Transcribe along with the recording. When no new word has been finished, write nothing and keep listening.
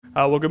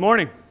Well, good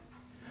morning.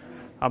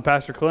 I'm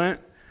Pastor Clint.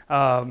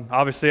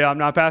 Obviously, I'm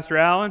not Pastor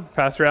Allen.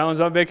 Pastor Allen's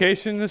on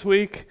vacation this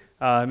week,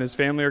 and his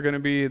family are going to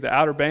be the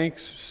Outer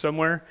Banks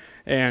somewhere.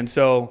 And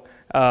so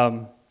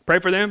pray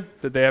for them,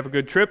 that they have a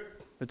good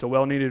trip. It's a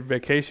well-needed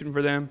vacation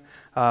for them,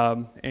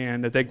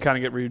 and that they can kind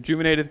of get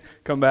rejuvenated,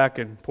 come back,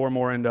 and pour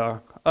more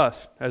into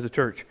us as a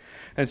church.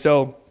 And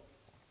so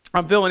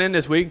I'm filling in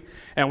this week,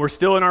 and we're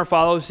still in our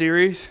Follow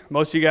series.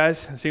 Most of you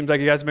guys, it seems like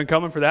you guys have been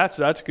coming for that,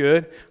 so that's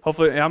good.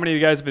 Hopefully, how many of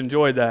you guys have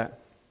enjoyed that?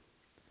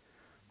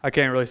 I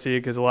can't really see it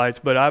because of lights,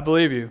 but I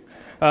believe you.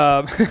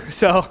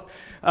 So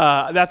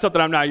that's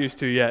something I'm not used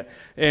to yet,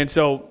 and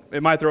so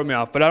it might throw me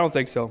off, but I don't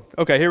think so.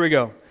 Okay, here we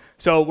go.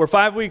 So we're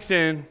 5 weeks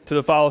in to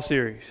the Follow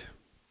series.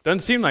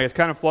 Doesn't seem like it's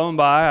kind of flown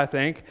by, I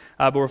think,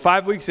 but we're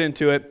 5 weeks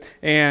into it,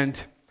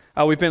 and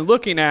we've been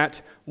looking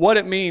at what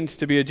it means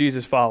to be a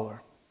Jesus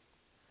follower.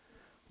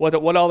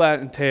 What all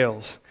that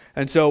entails.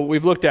 And so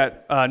we've looked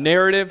at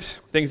narratives,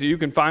 things that you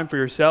can find for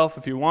yourself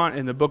if you want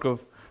in the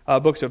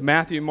books of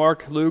Matthew,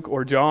 Mark, Luke,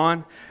 or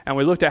John. And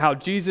we looked at how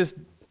Jesus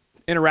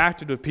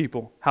interacted with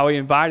people, how he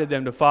invited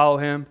them to follow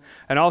him,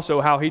 and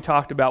also how he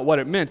talked about what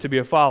it meant to be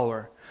a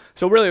follower.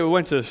 So really we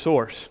went to the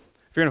source.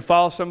 If you're going to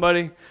follow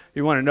somebody,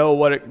 you want to know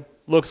what it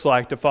looks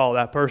like to follow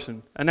that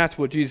person. And that's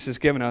what Jesus has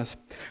given us.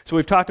 So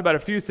we've talked about a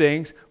few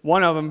things.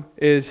 One of them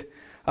is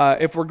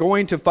if we're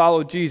going to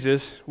follow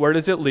Jesus, where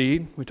does it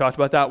lead? We talked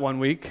about that 1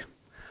 week.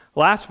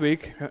 Last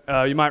week,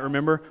 you might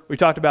remember, we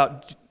talked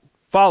about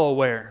follow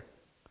where.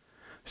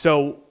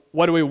 So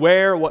what do we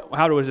wear?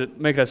 How does it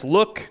make us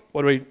look?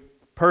 What do we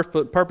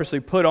purposely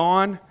put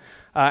on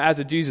as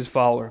a Jesus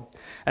follower?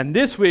 And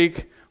this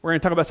week, we're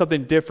going to talk about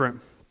something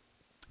different.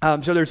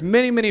 So there's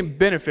many, many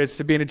benefits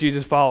to being a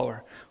Jesus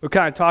follower. We've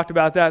kind of talked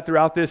about that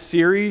throughout this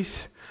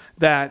series,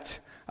 that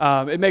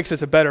it makes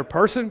us a better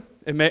person.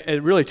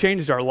 It really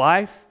changes our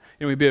life.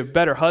 We'd be a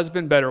better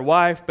husband, better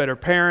wife, better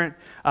parent,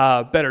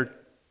 better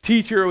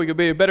teacher. We could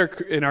be better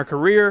in our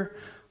career.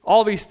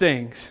 All these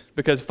things,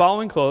 because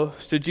following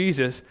close to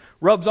Jesus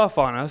rubs off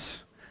on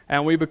us,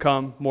 and we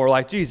become more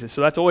like Jesus. So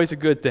that's always a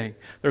good thing.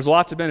 There's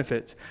lots of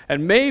benefits.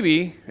 And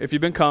maybe, if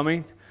you've been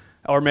coming,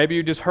 or maybe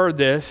you just heard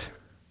this,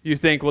 you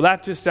think, well,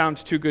 that just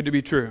sounds too good to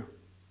be true.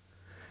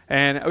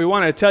 And we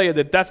want to tell you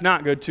that that's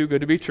not too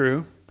good to be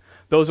true.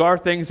 Those are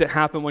things that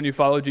happen when you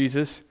follow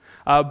Jesus.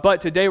 But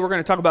today we're going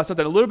to talk about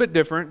something a little bit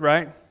different,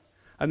 right?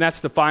 And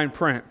that's the fine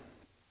print,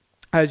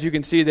 as you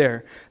can see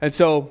there. And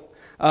so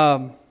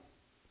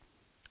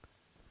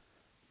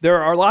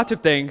there are lots of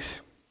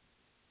things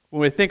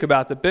when we think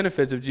about the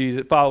benefits of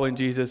Jesus, following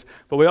Jesus,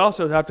 but we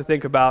also have to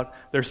think about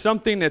there's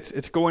something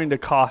it's going to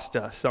cost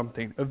us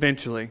something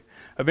eventually.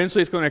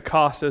 Eventually it's going to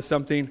cost us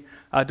something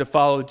to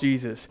follow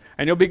Jesus.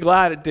 And you'll be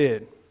glad it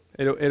did.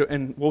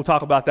 And we'll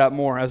talk about that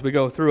more as we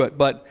go through it.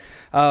 But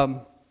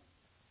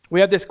we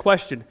have this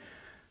question.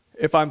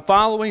 If I'm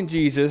following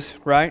Jesus,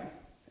 right,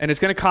 and it's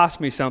going to cost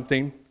me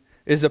something,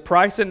 is the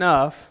price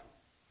enough?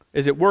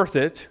 Is it worth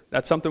it?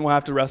 That's something we'll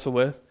have to wrestle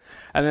with.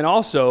 And then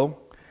also,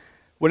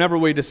 whenever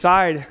we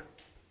decide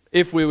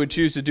if we would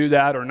choose to do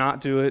that or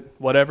not do it,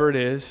 whatever it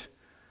is,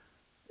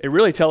 it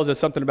really tells us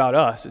something about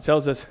us. It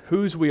tells us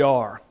whose we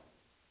are.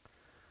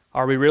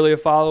 Are we really a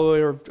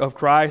follower of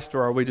Christ,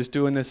 or are we just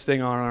doing this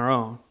thing on our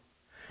own?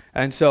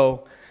 And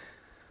so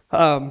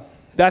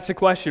that's the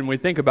question we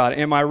think about.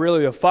 Am I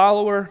really a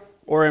follower,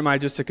 or am I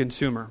just a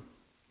consumer?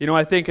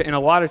 I think in a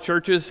lot of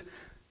churches,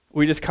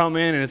 we just come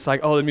in and it's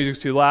like, oh, the music's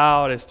too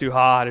loud, it's too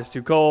hot, it's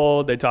too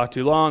cold, they talk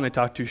too long, they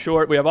talk too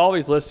short. We have all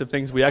these lists of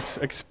things we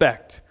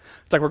expect.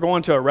 It's like we're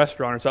going to a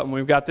restaurant or something.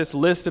 We've got this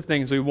list of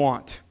things we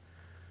want.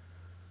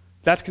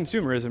 That's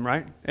consumerism,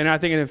 right? And I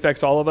think it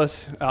affects all of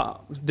us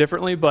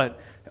differently, but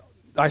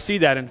I see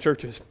that in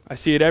churches. I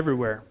see it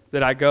everywhere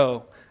that I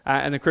go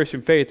in the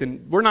Christian faith,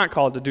 and we're not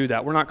called to do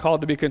that. We're not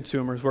called to be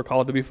consumers. We're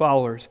called to be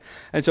followers.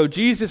 And so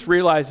Jesus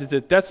realizes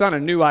that that's not a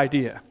new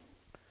idea,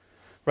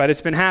 right?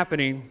 It's been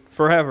happening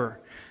forever.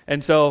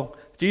 And so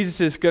Jesus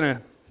is going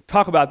to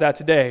talk about that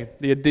today,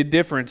 the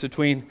difference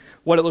between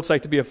what it looks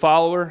like to be a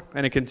follower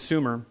and a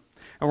consumer.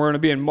 And we're going to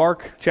be in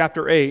Mark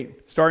chapter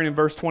 8, starting in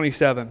verse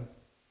 27.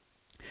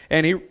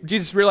 And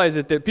Jesus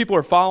realizes that people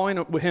are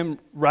following him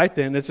right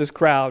then. There's this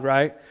crowd,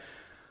 right?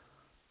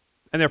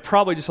 And they're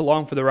probably just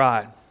along for the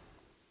ride.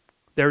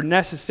 They're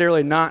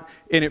necessarily not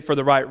in it for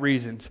the right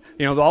reasons.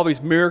 All these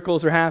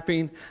miracles are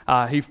happening.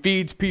 He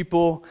feeds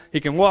people. He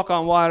can walk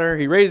on water.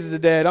 He raises the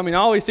dead.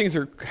 All these things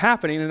are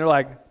happening, and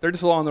they're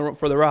just along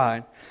for the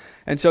ride.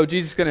 And so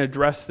Jesus is going to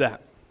address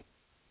that.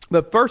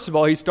 But first of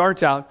all, he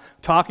starts out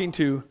talking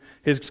to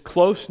his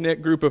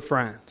close-knit group of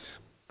friends.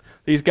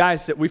 These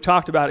guys that we've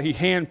talked about, he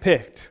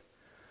handpicked.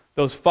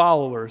 Those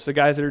followers, the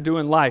guys that are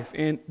doing life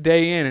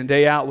day in and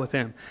day out with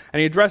him. And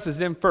he addresses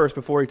them first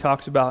before he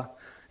talks about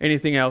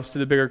anything else to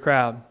the bigger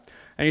crowd.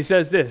 And he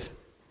says this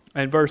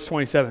in verse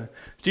 27.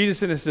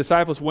 Jesus and his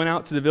disciples went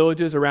out to the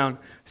villages around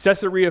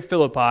Caesarea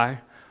Philippi,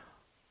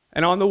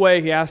 and on the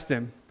way he asked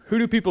them, "Who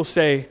do people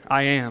say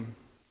I am?"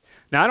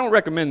 Now I don't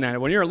recommend that.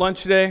 When you're at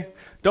lunch today,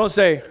 don't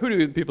say, "Who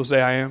do people say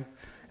I am?"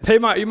 you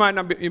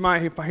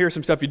might hear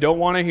some stuff you don't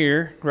want to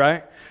hear,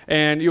 right?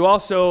 And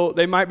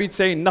they might be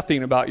saying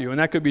nothing about you, and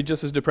that could be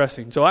just as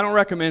depressing. So I don't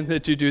recommend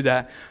that you do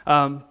that.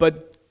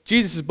 But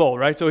Jesus is bold,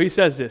 right? So he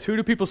says this, who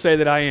do people say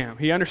that I am?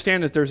 He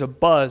understands that there's a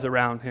buzz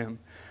around him.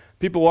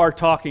 People are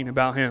talking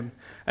about him.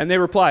 And they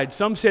replied,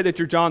 some say that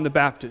you're John the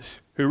Baptist,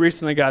 who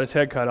recently got his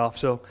head cut off,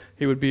 so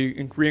he would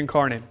be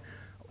reincarnated.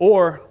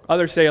 Or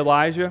others say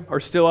Elijah,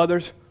 or still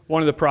others,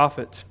 one of the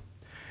prophets.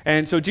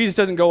 And so Jesus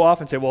doesn't go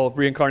off and say, well,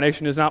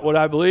 reincarnation is not what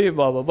I believe,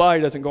 blah, blah, blah.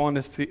 He doesn't go on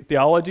this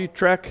theology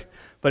trek.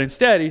 But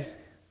instead,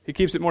 he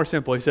keeps it more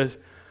simple. He says,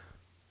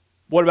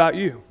 what about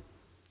you?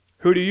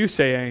 Who do you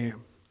say I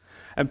am?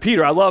 And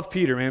Peter, I love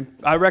Peter, man.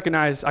 I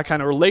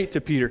kind of relate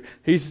to Peter.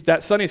 He's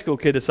that Sunday school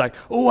kid that's like,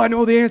 oh, I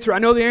know the answer.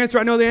 And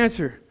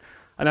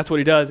that's what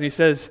he does. And he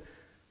says,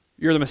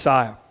 you're the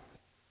Messiah.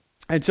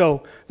 And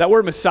so that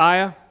word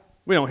Messiah,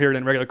 we don't hear it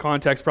in regular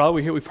context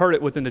probably. We've heard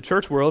it within the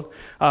church world.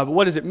 But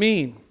what does it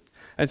mean?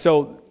 And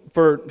so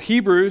for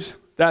Hebrews,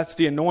 that's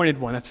the anointed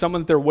one. That's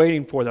someone that they're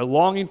waiting for. They're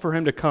longing for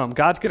him to come.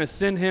 God's going to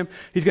send him.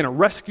 He's going to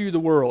rescue the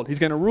world. He's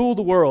going to rule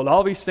the world.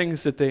 All these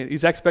things,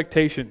 these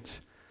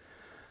expectations.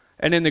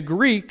 And in the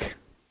Greek,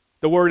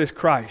 the word is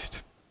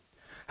Christ.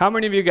 How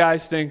many of you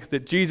guys think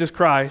that Jesus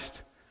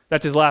Christ,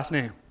 that's his last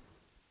name?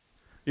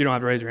 You don't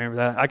have to raise your hand for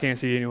that. I can't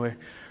see anyway.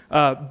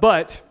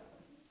 But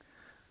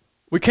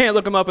we can't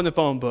look him up in the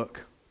phone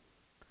book.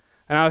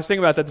 And I was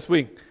thinking about that this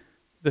week.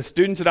 The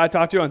students that I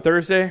talked to on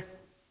Thursday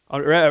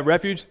at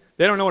Refuge,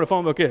 they don't know what a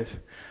phone book is,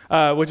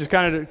 which is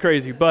kind of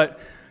crazy. But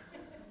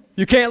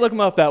you can't look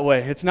him up that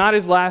way. It's not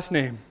his last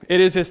name.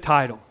 It is his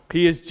title.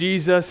 He is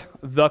Jesus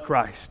the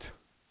Christ,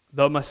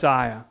 the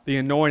Messiah, the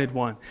anointed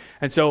one.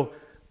 And so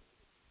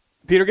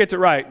Peter gets it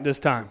right this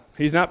time.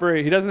 He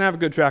doesn't have a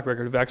good track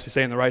record of actually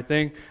saying the right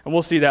thing. And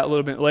we'll see that a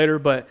little bit later.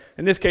 But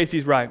in this case,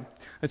 he's right.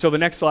 And so the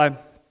next slide,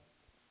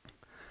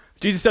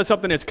 Jesus does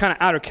something that's kind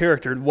of out of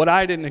character. What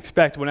I didn't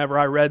expect whenever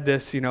I read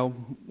this,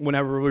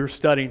 whenever we were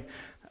studying,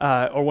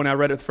 or when I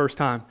read it the first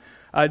time.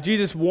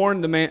 Jesus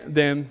warned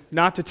them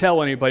not to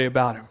tell anybody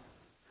about him.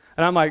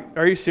 And I'm like,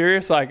 are you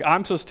serious? Like,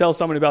 I'm supposed to tell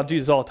somebody about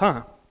Jesus all the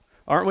time.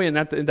 Aren't we? And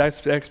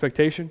that's the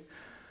expectation.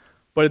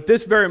 But at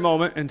this very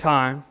moment in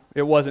time,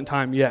 it wasn't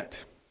time yet.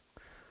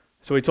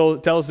 So he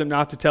tells them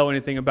not to tell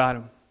anything about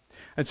him.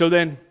 And so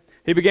then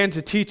he began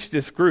to teach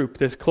this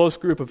close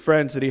group of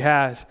friends that he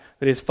has,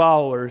 that his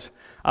followers,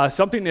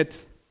 something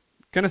that's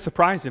going to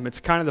surprise them. It's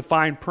kind of the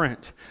fine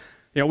print.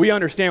 We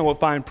understand what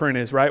fine print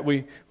is, right?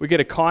 We get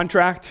a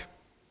contract,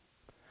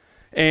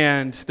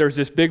 and there's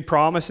this big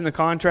promise in the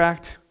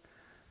contract,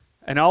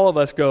 and all of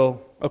us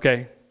go,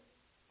 okay,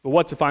 but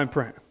what's the fine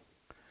print?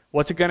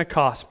 What's it going to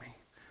cost me?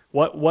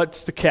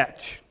 What's the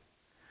catch?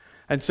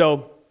 And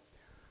so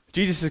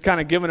Jesus is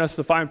kind of giving us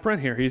the fine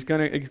print here. He's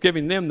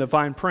giving them the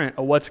fine print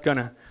of what's going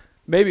to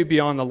maybe be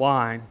on the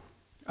line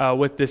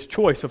with this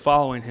choice of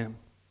following him.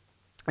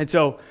 And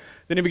so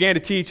then he began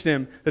to teach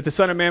them that the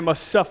Son of Man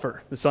must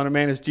suffer. The Son of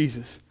Man is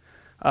Jesus.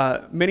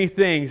 Many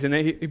things, and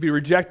that he'd be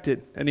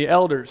rejected, and the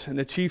elders, and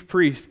the chief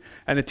priests,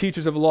 and the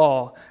teachers of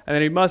law, and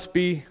that he must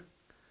be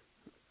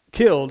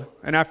killed,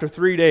 and after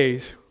 3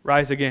 days,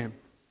 rise again.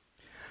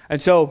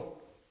 And so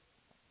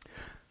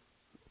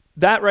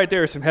that right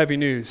there is some heavy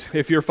news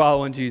if you're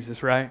following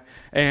Jesus, right?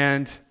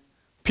 And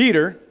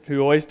Peter,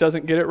 who always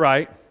doesn't get it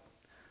right,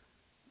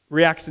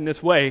 reacts in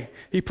this way.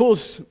 He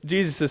pulls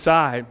Jesus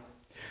aside,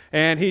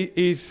 and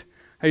he's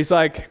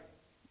like,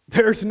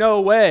 there's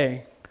no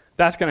way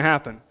that's going to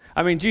happen.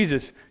 I mean,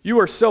 Jesus, you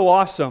are so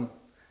awesome.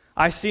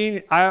 I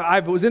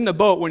was in the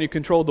boat when you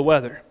controlled the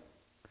weather.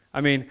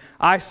 I mean,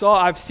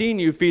 I've seen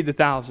you feed the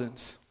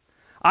thousands.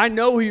 I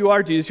know who you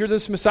are, Jesus. You're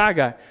this Messiah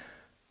guy.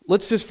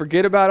 Let's just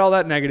forget about all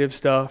that negative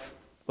stuff.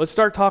 Let's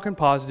start talking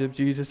positive,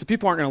 Jesus. The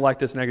people aren't going to like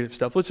this negative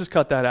stuff. Let's just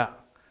cut that out.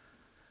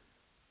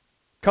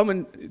 Come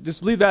and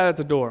just leave that at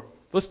the door.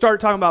 Let's start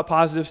talking about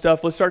positive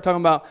stuff. Let's start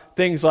talking about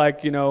things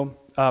like,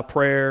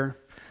 prayer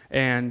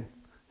and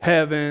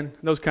heaven,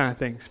 those kind of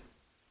things.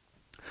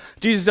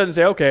 Jesus doesn't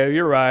say, okay,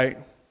 you're right.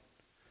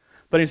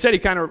 But instead, he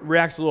kind of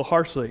reacts a little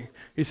harshly.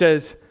 He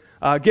says,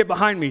 get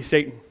behind me,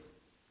 Satan.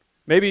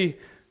 Maybe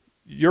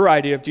your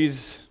idea of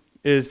Jesus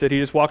is that he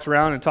just walks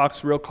around and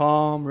talks real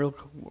calm, real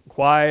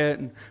quiet,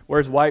 and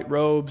wears white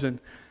robes, and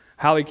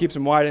how he keeps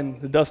them white in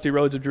the dusty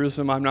roads of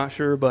Jerusalem, I'm not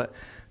sure, but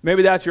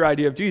maybe that's your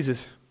idea of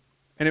Jesus.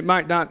 And it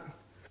might not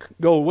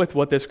go with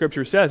what this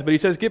scripture says, but he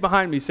says, get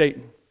behind me,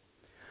 Satan.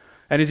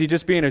 And is he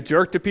just being a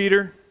jerk to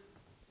Peter?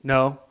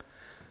 No.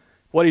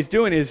 What he's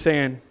doing is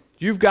saying,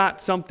 you've got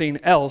something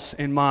else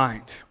in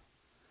mind.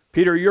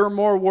 Peter, you're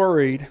more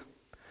worried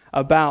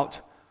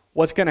about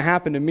what's going to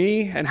happen to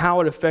me and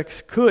how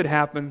it could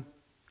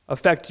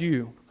affect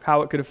you,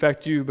 how it could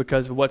affect you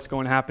because of what's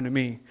going to happen to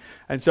me.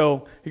 And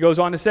so he goes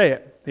on to say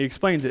it. He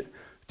explains it.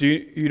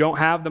 You don't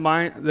have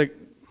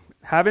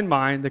have in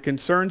mind the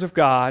concerns of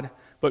God,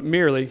 but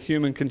merely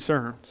human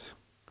concerns.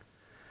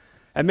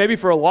 And maybe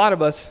for a lot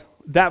of us,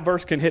 that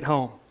verse can hit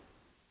home.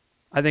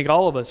 I think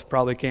all of us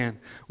probably can.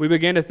 We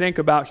begin to think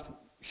about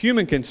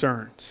human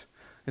concerns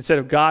instead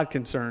of God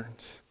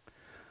concerns.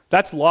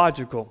 That's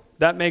logical.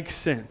 That makes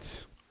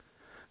sense.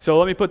 So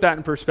let me put that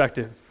in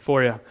perspective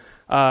for you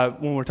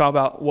when we're talking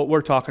about what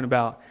we're talking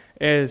about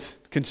is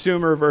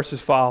consumer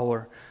versus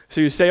follower.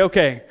 So you say,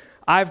 okay,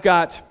 I've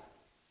got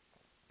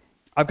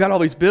all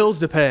these bills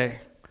to pay,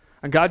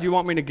 and God, you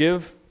want me to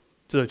give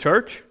to the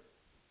church?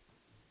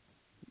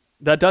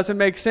 That doesn't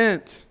make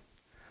sense.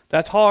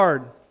 That's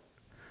hard.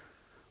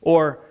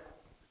 Or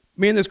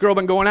me and this girl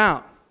been going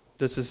out.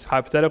 This is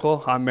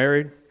hypothetical. I'm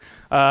married.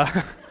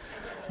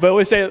 But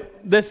we say,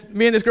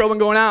 me and this girl been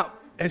going out,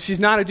 and she's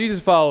not a Jesus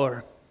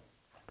follower.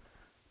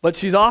 But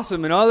she's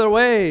awesome in other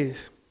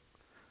ways.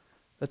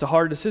 That's a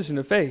hard decision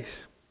to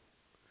face.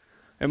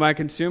 Am I a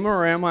consumer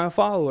or am I a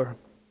follower?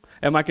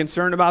 Am I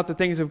concerned about the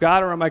things of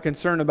God or am I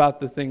concerned about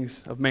the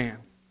things of man?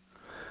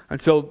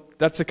 And so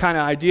that's the kind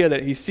of idea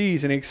that he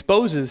sees and he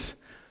exposes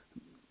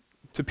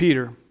to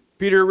Peter.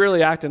 Peter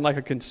really acting like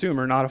a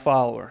consumer, not a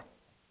follower,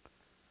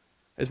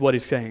 is what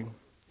he's saying.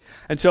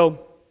 And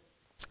so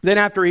then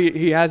after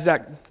he has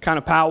that kind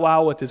of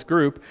powwow with his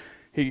group,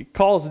 he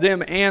calls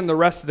them and the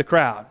rest of the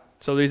crowd.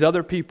 So these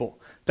other people,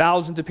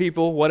 thousands of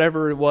people,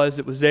 whatever it was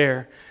that was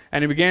there,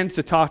 and he begins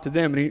to talk to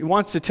them, and he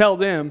wants to tell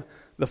them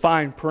the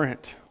fine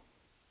print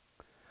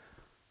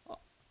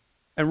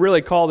and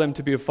really call them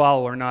to be a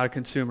follower, not a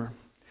consumer.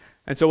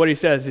 And so what he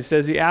says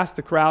he asked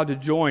the crowd to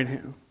join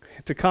him,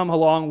 to come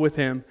along with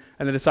him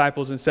and the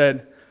disciples and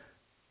said,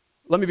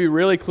 let me be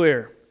really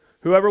clear.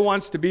 Whoever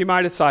wants to be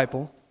my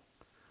disciple,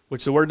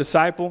 which the word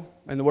disciple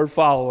and the word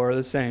follower are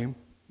the same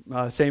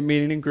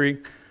meaning in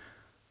Greek,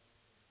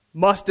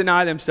 must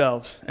deny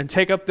themselves and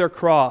take up their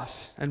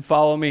cross and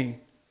follow me.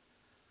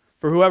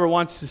 For whoever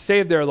wants to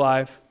save their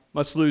life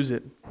must lose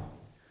it.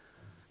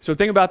 So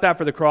think about that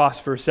for the cross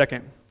for a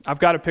second. I've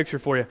got a picture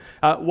for you.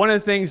 One of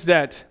the things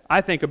that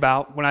I think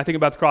about when I think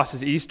about the cross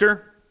is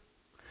Easter.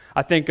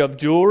 I think of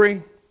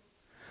jewelry.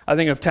 I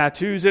think of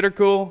tattoos that are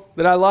cool,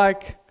 that I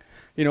like.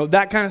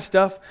 That kind of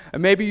stuff.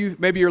 And maybe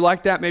you're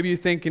like that. Maybe you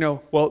think,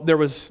 well, there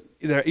was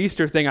the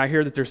Easter thing. I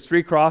hear that there's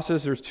 3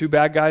 crosses. There's 2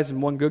 bad guys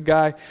and 1 good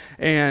guy.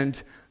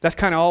 And that's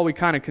kind of all we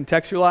kind of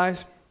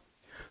contextualize.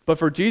 But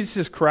for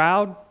Jesus'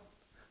 crowd,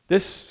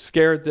 this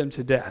scared them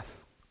to death.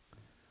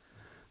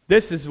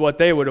 This is what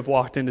they would have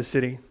walked into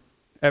city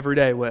every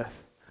day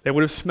with. They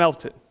would have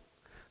smelt it.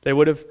 They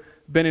would have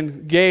been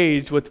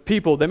engaged with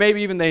people that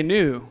maybe even they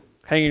knew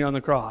hanging on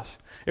the cross.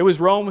 It was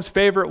Rome's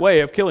favorite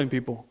way of killing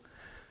people,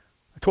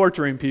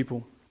 torturing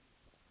people.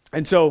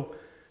 And so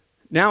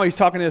now he's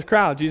talking to this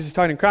crowd. Jesus is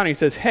talking to the crowd, and he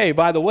says, hey,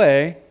 by the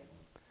way,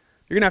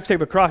 you're going to have to take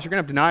up a cross. You're going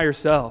to have to deny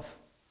yourself.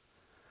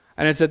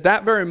 And it's at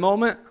that very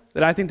moment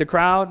that I think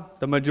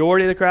the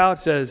majority of the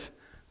crowd says,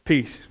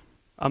 peace,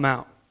 I'm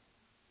out.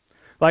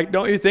 Like,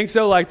 don't you think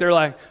so? Like, they're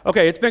like,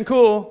 okay, it's been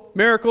cool.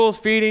 Miracles,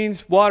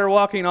 feedings, water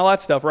walking, all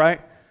that stuff, right?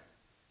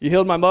 You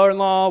healed my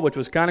mother-in-law, which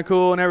was kind of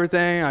cool and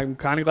everything. I'm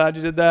kind of glad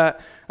you did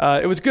that.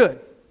 It was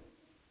good.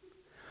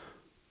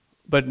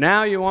 But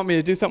now you want me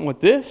to do something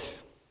with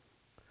this?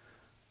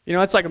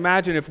 It's like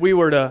imagine if we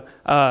were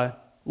to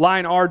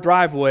line our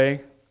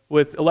driveway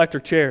with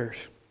electric chairs.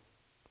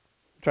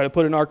 Try to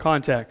put it in our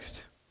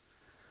context.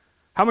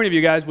 How many of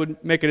you guys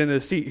would make it into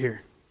the seat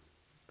here?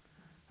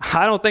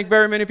 I don't think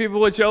very many people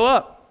would show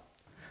up,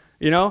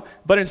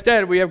 But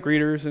instead, we have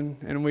greeters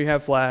and we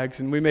have flags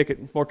and we make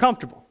it more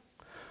comfortable.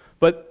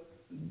 But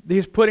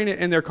he's putting it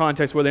in their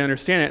context where they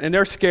understand it, and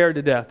they're scared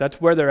to death. That's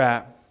where they're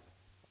at.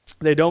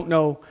 They don't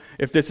know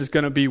if this is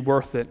going to be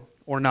worth it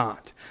or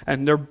not,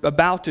 and they're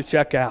about to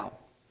check out.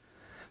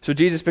 So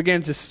Jesus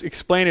begins to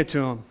explain it to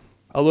them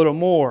a little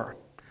more,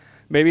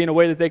 maybe in a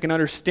way that they can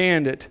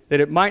understand it, that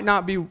it might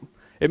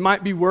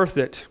be worth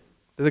it.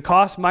 The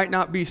cost might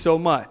not be so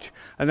much.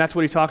 And that's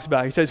what he talks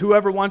about. He says,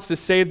 whoever wants to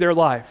save their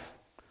life.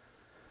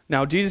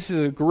 Now, Jesus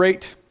is a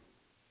great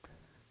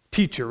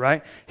teacher,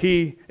 right?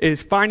 He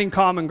is finding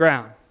common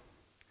ground.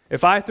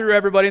 If I threw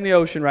everybody in the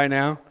ocean right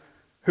now,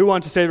 who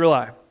wants to save their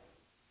life?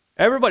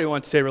 Everybody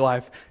wants to save their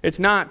life.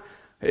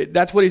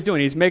 That's what he's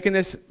doing. He's making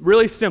this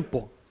really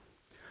simple.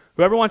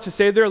 Whoever wants to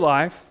save their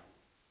life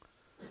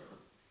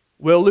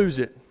will lose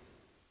it.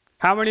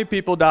 How many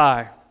people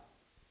die?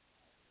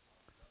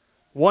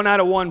 1 out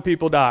of 1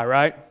 people die,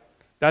 right?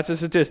 That's a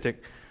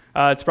statistic.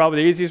 It's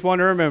probably the easiest one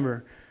to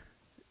remember.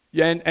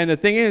 And the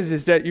thing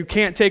is that you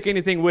can't take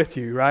anything with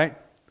you, right?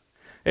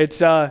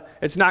 It's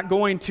not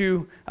going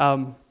to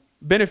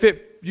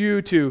benefit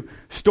you to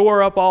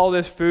store up all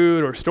this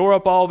food or store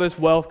up all this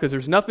wealth because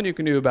there's nothing you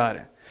can do about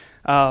it.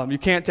 You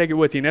can't take it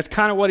with you. And that's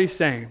kind of what he's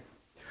saying.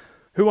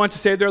 Who wants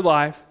to save their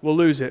life will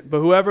lose it. But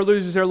whoever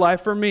loses their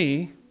life for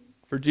me,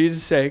 for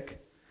Jesus' sake,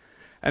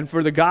 and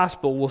for the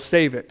gospel will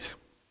save it.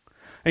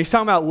 And he's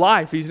talking about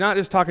life. He's not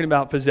just talking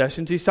about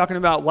possessions. He's talking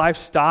about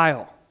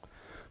lifestyle.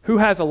 Who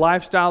has a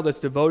lifestyle that's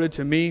devoted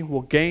to me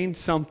will gain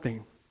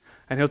something.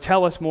 And he'll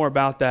tell us more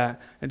about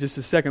that in just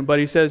a second. But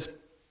he says,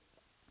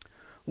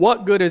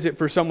 what good is it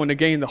for someone to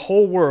gain the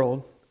whole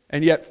world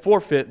and yet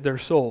forfeit their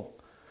soul?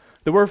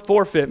 The word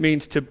forfeit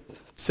means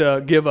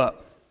to give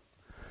up,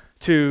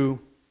 to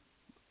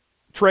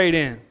trade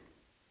in,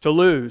 to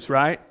lose,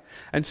 right?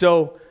 And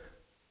so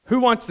Who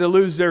wants to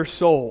lose their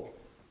soul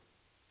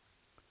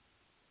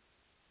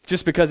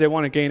just because they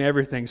want to gain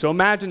everything? So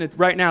imagine it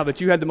right now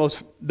that you had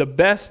the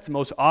best,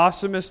 most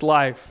awesomest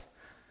life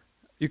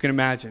you can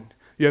imagine.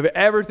 You have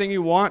everything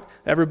you want.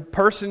 Every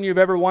person you've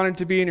ever wanted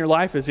to be in your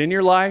life is in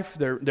your life.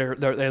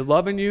 They're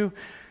loving you.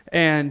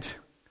 And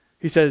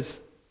he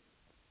says,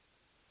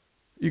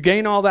 you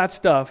gain all that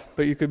stuff,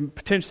 but you could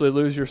potentially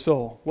lose your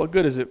soul. What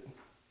good is it?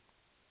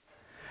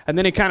 And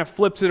then he kind of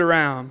flips it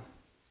around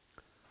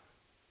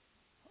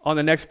on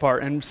the next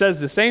part and says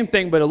the same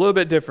thing, but a little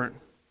bit different,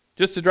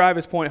 just to drive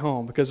his point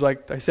home. Because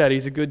like I said,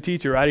 he's a good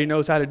teacher, right? He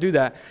knows how to do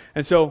that.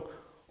 And so,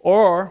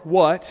 or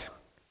what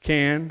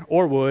can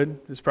or would,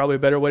 is probably a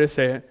better way to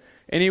say it,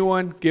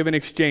 anyone give in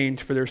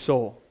exchange for their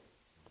soul?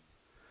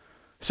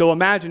 So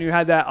imagine you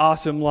had that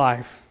awesome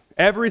life.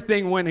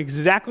 Everything went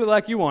exactly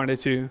like you wanted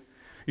it to.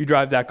 You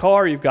drive that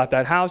car, you've got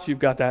that house, you've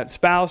got that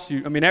spouse.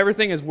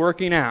 Everything is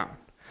working out.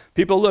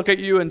 People look at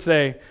you and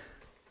say,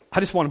 I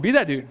just want to be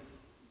that dude.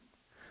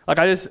 Like,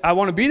 I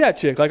want to be that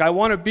chick. Like, I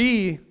want to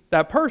be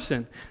that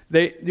person.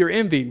 You're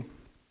envied.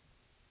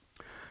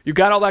 You've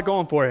got all that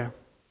going for you.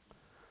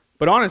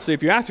 But honestly,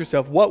 if you ask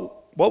yourself,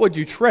 what would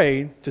you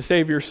trade to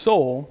save your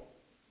soul?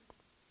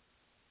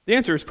 The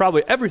answer is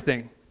probably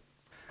everything.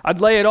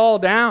 I'd lay it all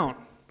down.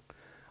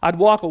 I'd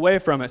walk away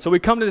from it. So we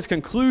come to this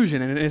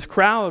conclusion,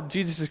 and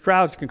Jesus'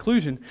 crowd's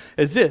conclusion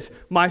is this: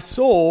 my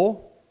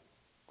soul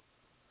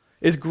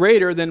is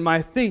greater than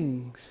my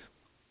things.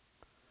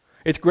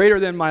 It's greater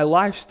than my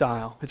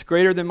lifestyle. It's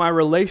greater than my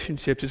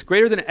relationships. It's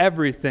greater than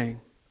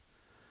everything.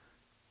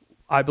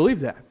 I believe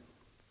that.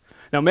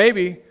 Now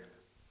maybe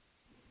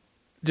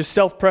just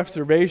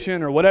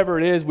self-preservation or whatever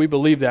it is, we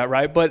believe that,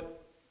 right?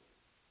 But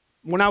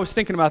when I was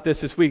thinking about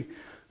this week,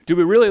 do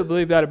we really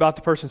believe that about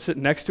the person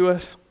sitting next to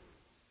us?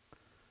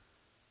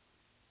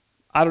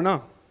 I don't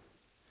know.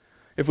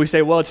 If we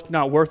say, well, it's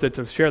not worth it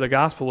to share the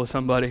gospel with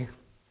somebody,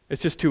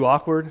 it's just too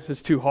awkward,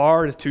 it's too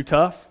hard, it's too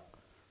tough.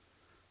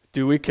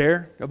 Do we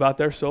care about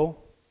their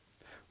soul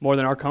more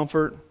than our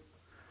comfort,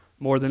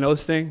 more than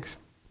those things?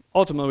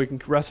 Ultimately, we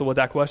can wrestle with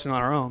that question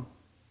on our own.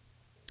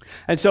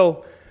 And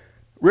so,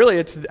 really,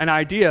 it's an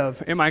idea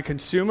of, am I a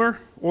consumer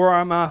or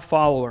am I a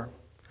follower?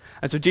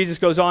 And so Jesus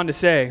goes on to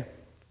say,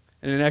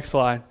 in the next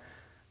slide,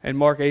 in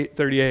Mark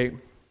 8:38,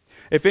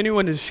 if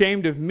anyone is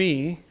ashamed of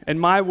me and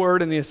my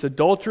word in this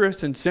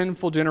adulterous and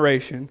sinful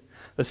generation,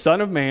 the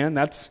Son of Man,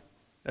 that's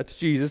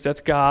Jesus, that's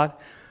God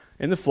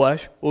in the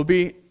flesh, will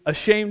be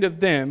ashamed of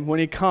them when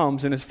he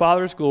comes in his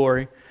Father's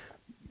glory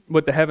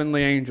with the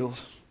heavenly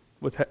angels,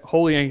 with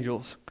holy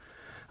angels.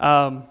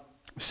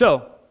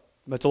 So,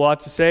 that's a lot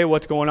to say,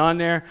 what's going on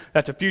there.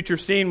 That's a future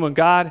scene when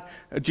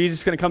Jesus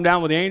is going to come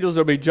down with the angels.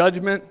 There'll be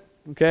judgment,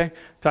 okay?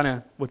 Kind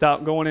of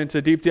without going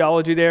into deep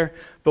theology there.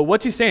 But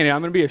what's he saying?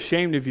 I'm going to be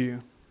ashamed of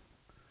you.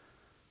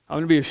 I'm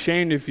going to be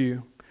ashamed of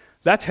you.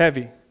 That's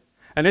heavy.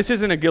 And this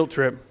isn't a guilt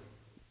trip,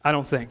 I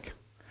don't think.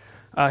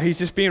 He's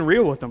just being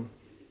real with them.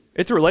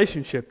 It's a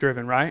relationship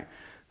driven, right?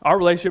 Our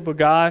relationship with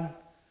God,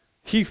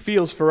 he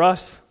feels for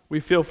us, we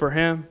feel for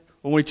him.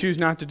 When we choose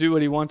not to do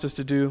what he wants us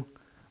to do,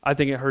 I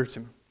think it hurts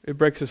him. It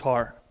breaks his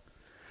heart.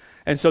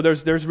 And so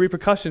there's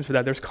repercussions for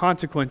that. There's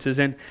consequences.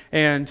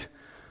 And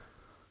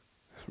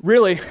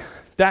really,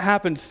 that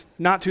happens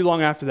not too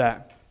long after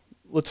that.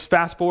 Let's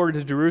fast forward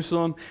to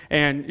Jerusalem,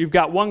 and you've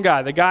got one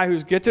guy, the guy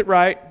who gets it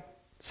right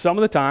some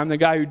of the time, the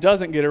guy who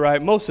doesn't get it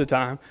right most of the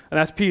time, and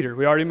that's Peter.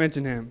 We already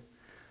mentioned him.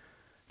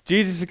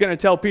 Jesus is going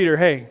to tell Peter,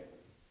 hey,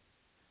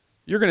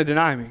 you're going to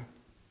deny me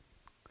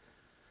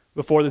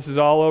before this is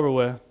all over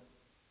with.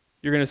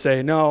 You're going to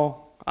say,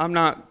 no, I'm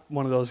not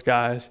one of those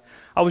guys.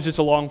 I was just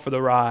along for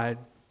the ride.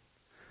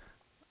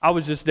 I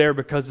was just there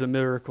because of the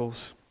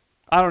miracles.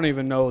 I don't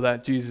even know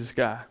that Jesus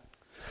guy.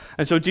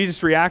 And so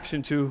Jesus'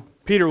 reaction to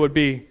Peter would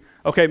be,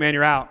 okay, man,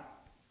 you're out.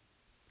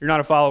 You're not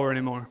a follower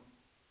anymore.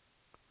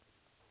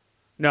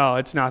 No,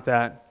 it's not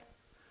that.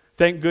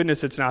 Thank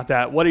goodness it's not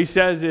that. What he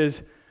says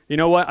is, you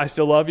know what? I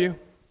still love you.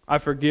 I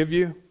forgive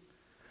you.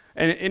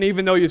 And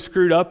even though you've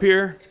screwed up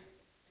here,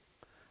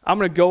 I'm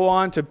going to go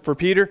on for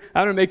Peter,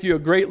 I'm going to make you a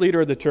great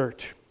leader of the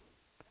church.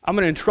 I'm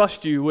going to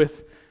entrust you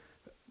with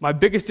my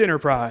biggest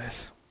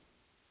enterprise.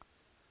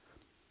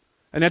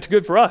 And that's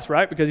good for us,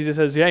 right? Because he just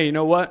says, hey, you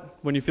know what?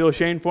 When you feel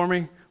ashamed for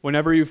me,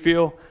 whenever you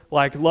feel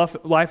like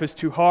life is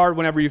too hard,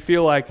 whenever you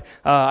feel like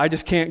I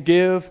just can't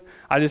give,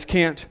 I just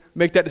can't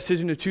make that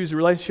decision to choose a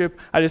relationship,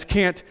 I just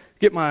can't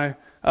get my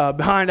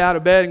behind out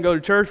of bed and go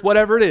to church,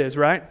 whatever it is,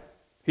 right?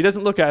 He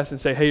doesn't look at us and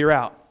say, hey, you're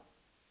out.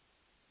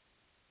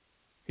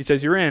 He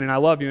says, you're in, and I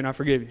love you, and I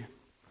forgive you.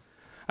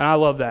 And I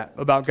love that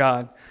about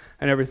God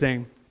and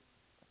everything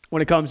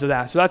when it comes to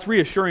that. So that's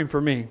reassuring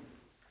for me.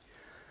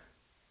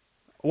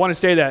 I want to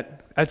say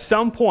that at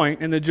some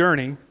point in the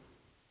journey,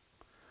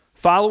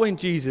 following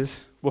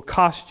Jesus will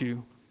cost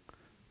you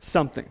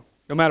something.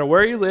 No matter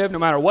where you live, no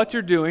matter what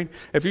you're doing,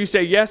 if you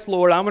say, yes,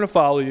 Lord, I'm going to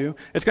follow you,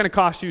 it's going to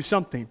cost you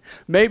something.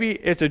 Maybe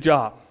it's a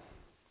job.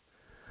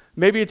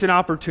 Maybe it's an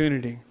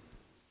opportunity.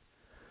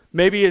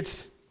 Maybe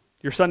it's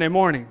your Sunday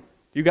morning.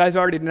 You guys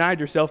already denied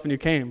yourself and you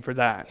came for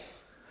that.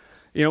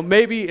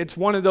 Maybe it's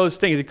one of those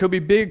things. It could be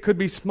big, could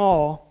be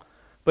small,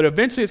 but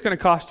eventually it's going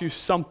to cost you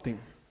something.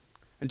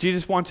 And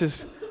Jesus wants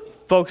his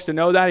folks to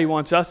know that. He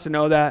wants us to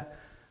know that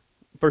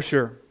for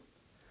sure.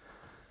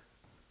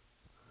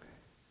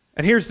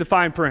 And here's the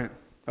fine print,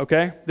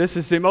 okay? This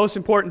is the most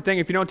important thing.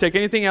 If you don't take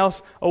anything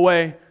else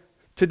away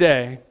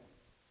today,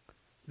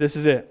 this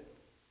is it.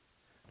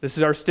 This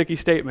is our sticky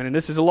statement. And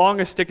this is the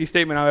longest sticky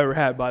statement I've ever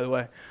had, by the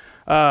way.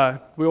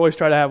 We always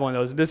try to have one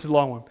of those. This is a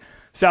long one.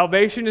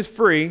 Salvation is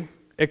free.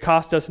 It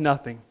costs us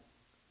nothing.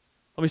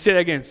 Let me say that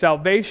again.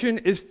 Salvation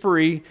is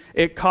free.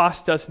 It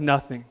costs us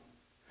nothing.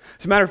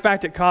 As a matter of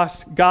fact, it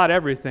costs God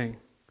everything.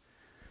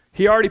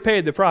 He already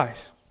paid the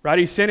price, right?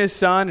 He sent his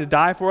son to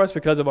die for us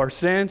because of our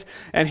sins,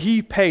 and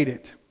he paid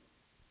it.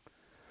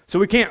 So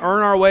we can't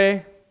earn our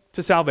way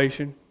to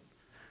salvation.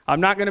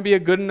 I'm not going to be a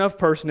good enough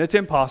person. It's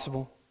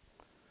impossible.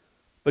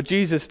 But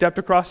Jesus stepped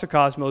across the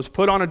cosmos,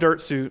 put on a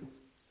dirt suit,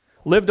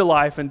 lived a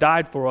life, and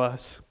died for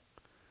us.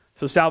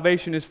 So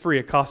salvation is free.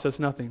 It costs us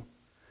nothing.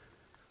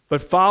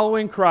 But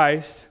following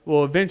Christ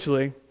will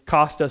eventually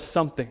cost us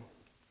something.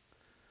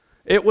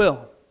 It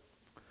will.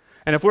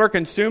 And if we're a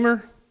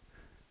consumer,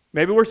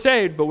 maybe we're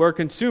saved, but we're a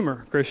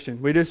consumer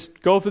Christian. We just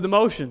go through the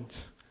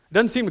motions. It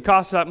doesn't seem to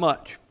cost that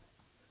much.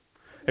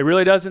 It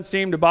really doesn't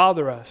seem to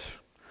bother us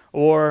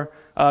or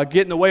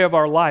get in the way of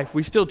our life.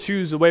 We still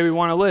choose the way we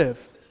want to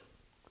live.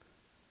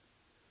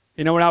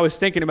 When I was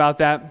thinking about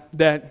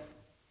that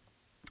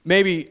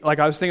maybe, like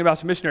I was thinking about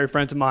some missionary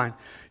friends of mine,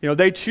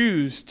 they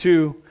choose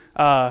to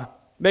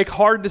make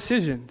hard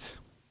decisions.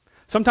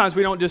 Sometimes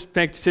we don't just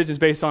make decisions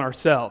based on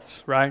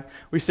ourselves, right?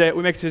 We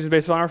make decisions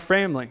based on our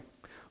family,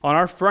 on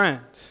our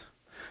friends.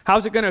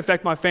 How's it going to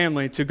affect my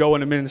family to go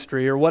into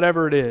ministry or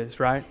whatever it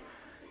is, right?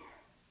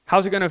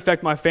 How's it going to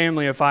affect my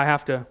family if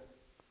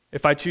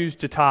I choose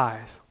to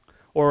tithe,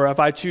 or if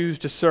I choose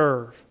to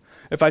serve,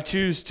 if I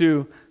choose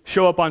to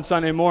show up on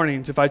Sunday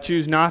mornings, if I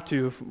choose not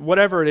to,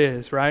 whatever it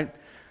is, right?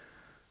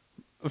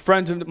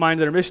 Friends of mine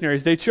that are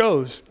missionaries, they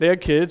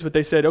had kids, but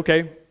they said,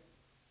 okay,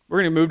 we're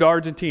going to move to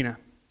Argentina.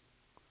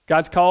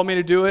 God's called me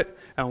to do it,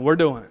 and we're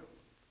doing it.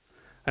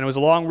 And it was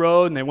a long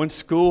road, and they went to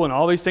school, and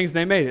all these things, and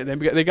they made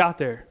it. They got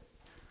there.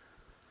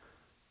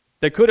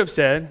 They could have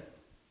said,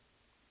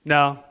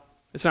 no,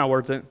 it's not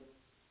worth it.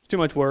 It's too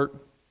much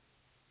work.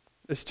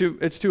 It's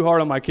too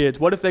hard on my kids.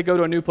 What if they go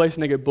to a new place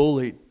and they get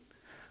bullied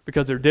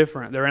because they're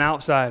different, they're an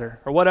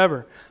outsider, or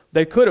whatever?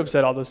 They could have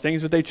said all those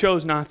things, but they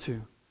chose not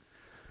to.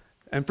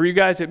 And for you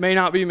guys, it may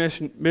not be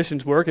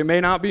missions work. It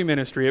may not be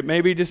ministry. It may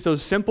be just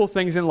those simple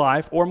things in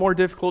life or more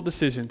difficult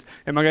decisions.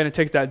 Am I going to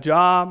take that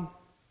job?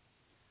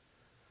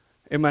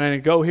 Am I going to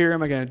go here?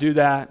 Am I going to do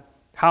that?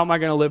 How am I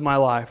going to live my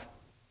life?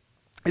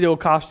 It will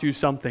cost you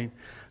something.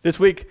 This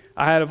week,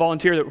 I had a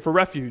volunteer for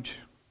Refuge.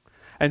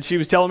 And she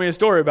was telling me a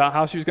story about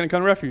how she was going to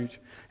come to Refuge.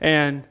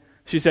 And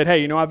she said,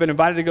 hey, I've been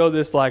invited to go to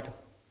this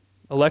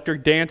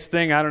electric dance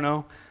thing. I don't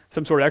know.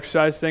 Some sort of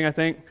exercise thing, I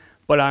think.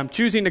 But I'm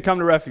choosing to come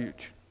to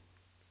Refuge.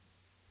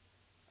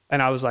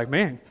 And I was like,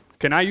 man,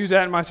 can I use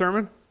that in my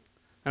sermon?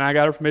 And I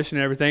got her permission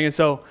and everything. And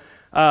so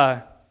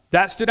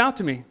that stood out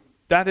to me.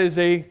 That is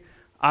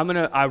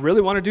I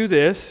really want to do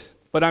this,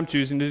 but I'm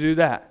choosing to do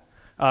that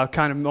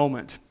kind of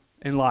moment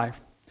in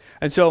life.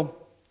 And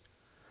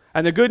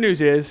the good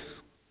news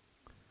is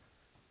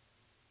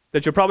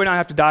that you'll probably not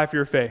have to die for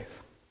your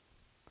faith.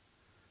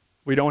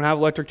 We don't have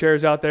electric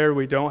chairs out there.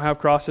 We don't have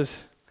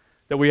crosses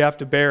that we have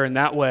to bear in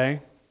that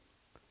way.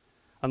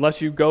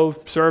 Unless you go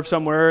serve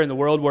somewhere in the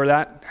world where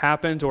that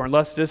happens, or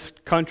unless this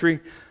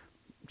country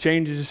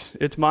changes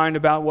its mind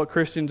about what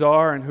Christians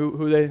are and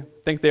who they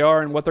think they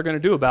are and what they're going to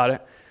do about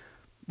it,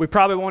 we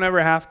probably won't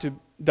ever have to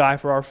die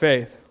for our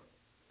faith.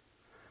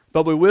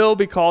 But we will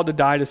be called to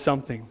die to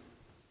something.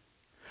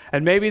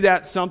 And maybe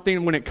that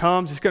something, when it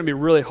comes, it's going to be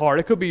really hard.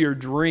 It could be your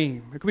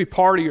dream. It could be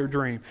part of your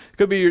dream. It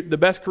could be the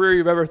best career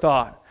you've ever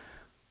thought.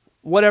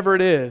 Whatever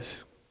it is,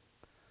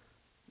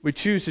 we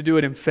choose to do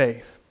it in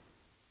faith.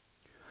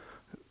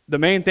 The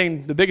main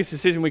thing, the biggest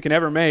decision we can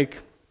ever make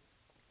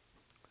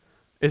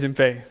is in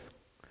faith.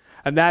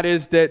 And that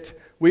is that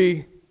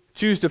we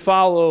choose to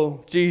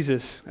follow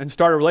Jesus and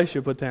start a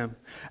relationship with him.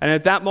 And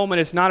at that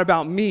moment, it's not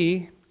about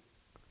me.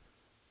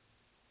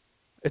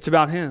 It's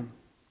about him.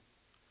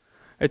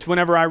 It's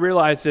whenever I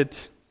realize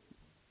that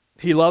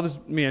he loves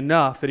me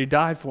enough that he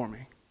died for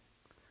me.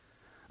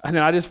 And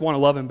then I just want to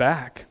love him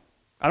back.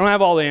 I don't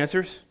have all the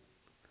answers.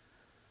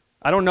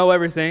 I don't know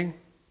everything.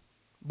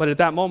 But at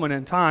that moment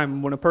in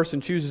time, when a person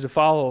chooses to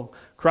follow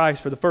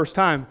Christ for the first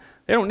time,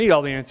 they don't need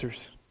all the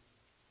answers.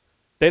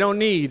 They don't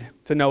need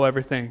to know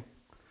everything.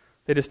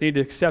 They just need to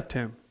accept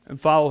him and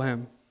follow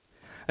him.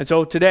 And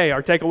so today,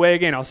 our takeaway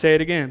again, I'll say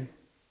it again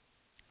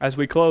as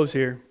we close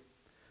here.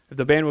 If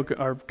the band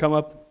would come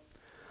up.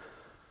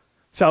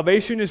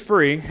 Salvation is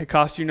free. It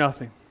costs you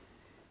nothing.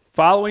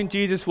 Following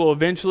Jesus will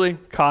eventually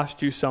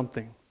cost you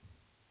something.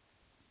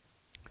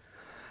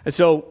 And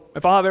so,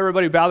 if I'll have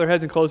everybody bow their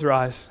heads and close their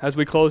eyes as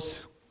we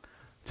close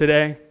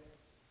today.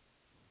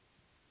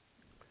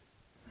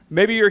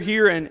 Maybe you're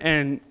here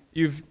and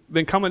you've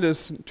been coming to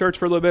this church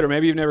for a little bit, or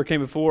maybe you've never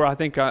came before. I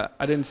think I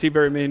didn't see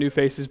very many new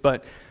faces,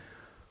 but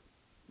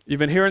you've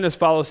been hearing this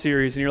follow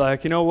series, and you're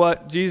like, you know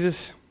what,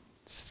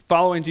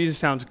 following Jesus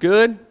sounds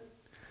good,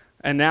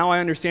 and now I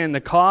understand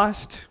the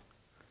cost,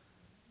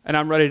 and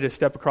I'm ready to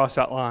step across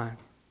that line.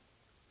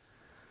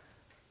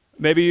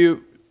 Maybe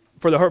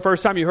for the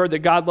first time, you heard that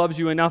God loves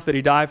you enough that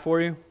he died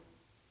for you,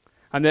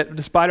 and that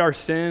despite our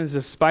sins,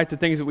 despite the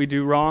things that we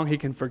do wrong, he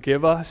can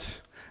forgive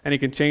us, and he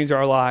can change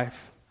our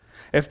life.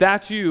 If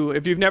that's you,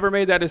 if you've never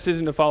made that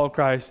decision to follow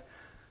Christ,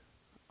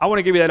 I want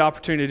to give you that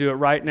opportunity to do it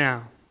right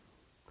now.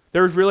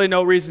 There's really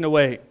no reason to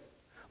wait.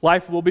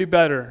 Life will be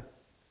better.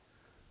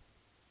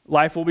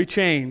 Life will be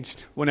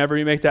changed whenever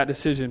you make that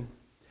decision.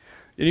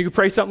 And you can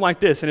pray something like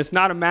this, and it's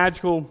not a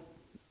magical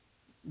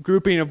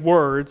grouping of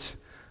words,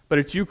 but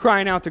it's you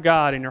crying out to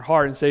God in your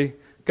heart and say,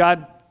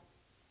 God,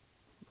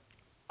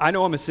 I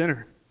know I'm a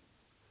sinner.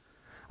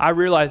 I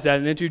realize that,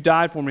 and that you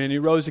died for me and you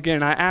rose again,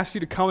 and I ask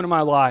you to come into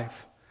my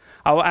life.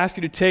 I will ask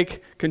you to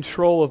take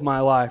control of my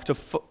life.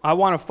 I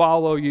want to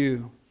follow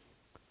you.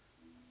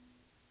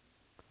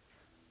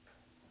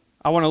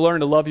 I want to learn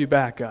to love you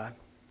back, God.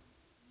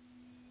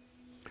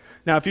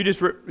 Now, if you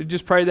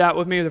just pray that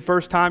with me the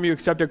first time you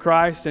accepted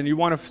Christ and you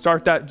want to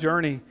start that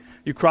journey,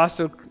 you cross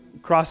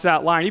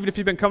that line, even if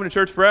you've been coming to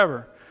church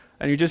forever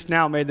and you just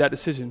now made that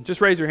decision,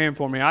 just raise your hand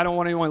for me. I don't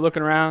want anyone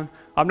looking around.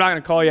 I'm not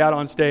going to call you out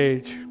on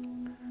stage.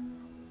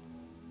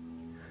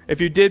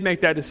 If you did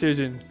make that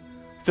decision,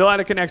 fill out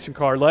a connection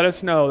card. Let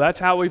us know. That's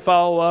how we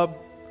follow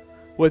up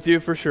with you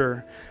for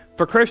sure.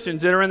 For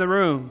Christians that are in the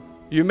room,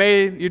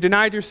 you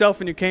denied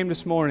yourself and you came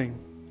this morning.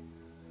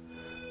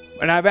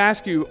 And I've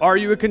asked you, are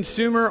you a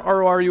consumer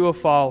or are you a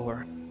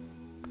follower?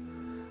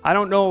 I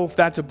don't know if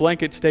that's a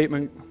blanket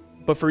statement,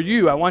 but for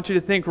you, I want you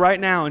to think right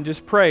now and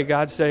just pray.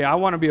 God, say, I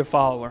want to be a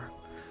follower.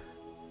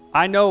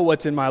 I know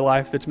what's in my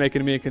life that's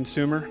making me a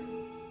consumer.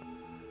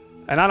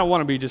 And I don't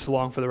want to be just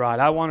along for the ride.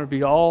 I want to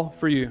be all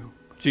for you,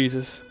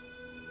 Jesus.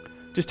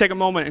 Just take a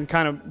moment and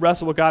kind of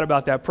wrestle with God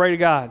about that. Pray to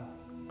God.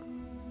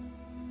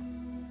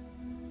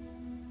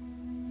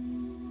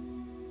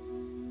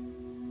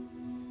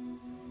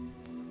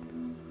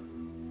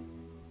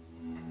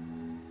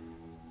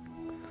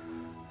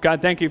 God,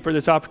 thank you for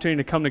this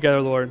opportunity to come together,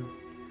 Lord.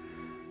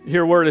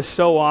 Your word is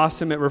so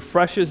awesome. It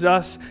refreshes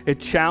us, it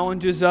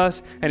challenges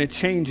us, and it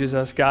changes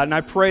us, God. And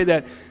I pray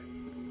that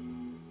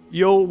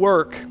you'll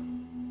work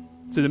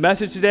through the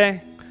message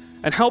today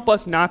and help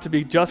us not to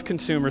be just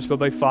consumers, but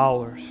be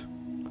followers.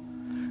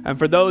 And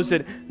for those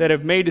that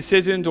have made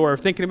decisions or are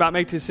thinking about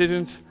making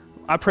decisions,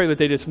 I pray that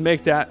they just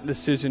make that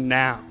decision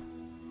now.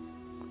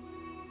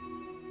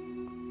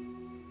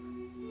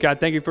 God,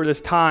 thank you for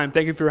this time.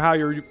 Thank you for how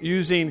you're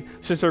using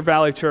Sister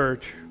Valley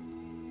Church.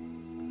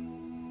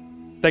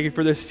 Thank you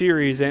for this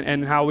series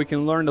and how we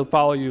can learn to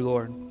follow you,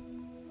 Lord.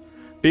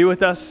 Be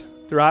with us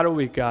throughout a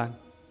week, God.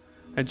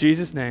 In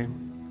Jesus'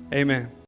 name, amen.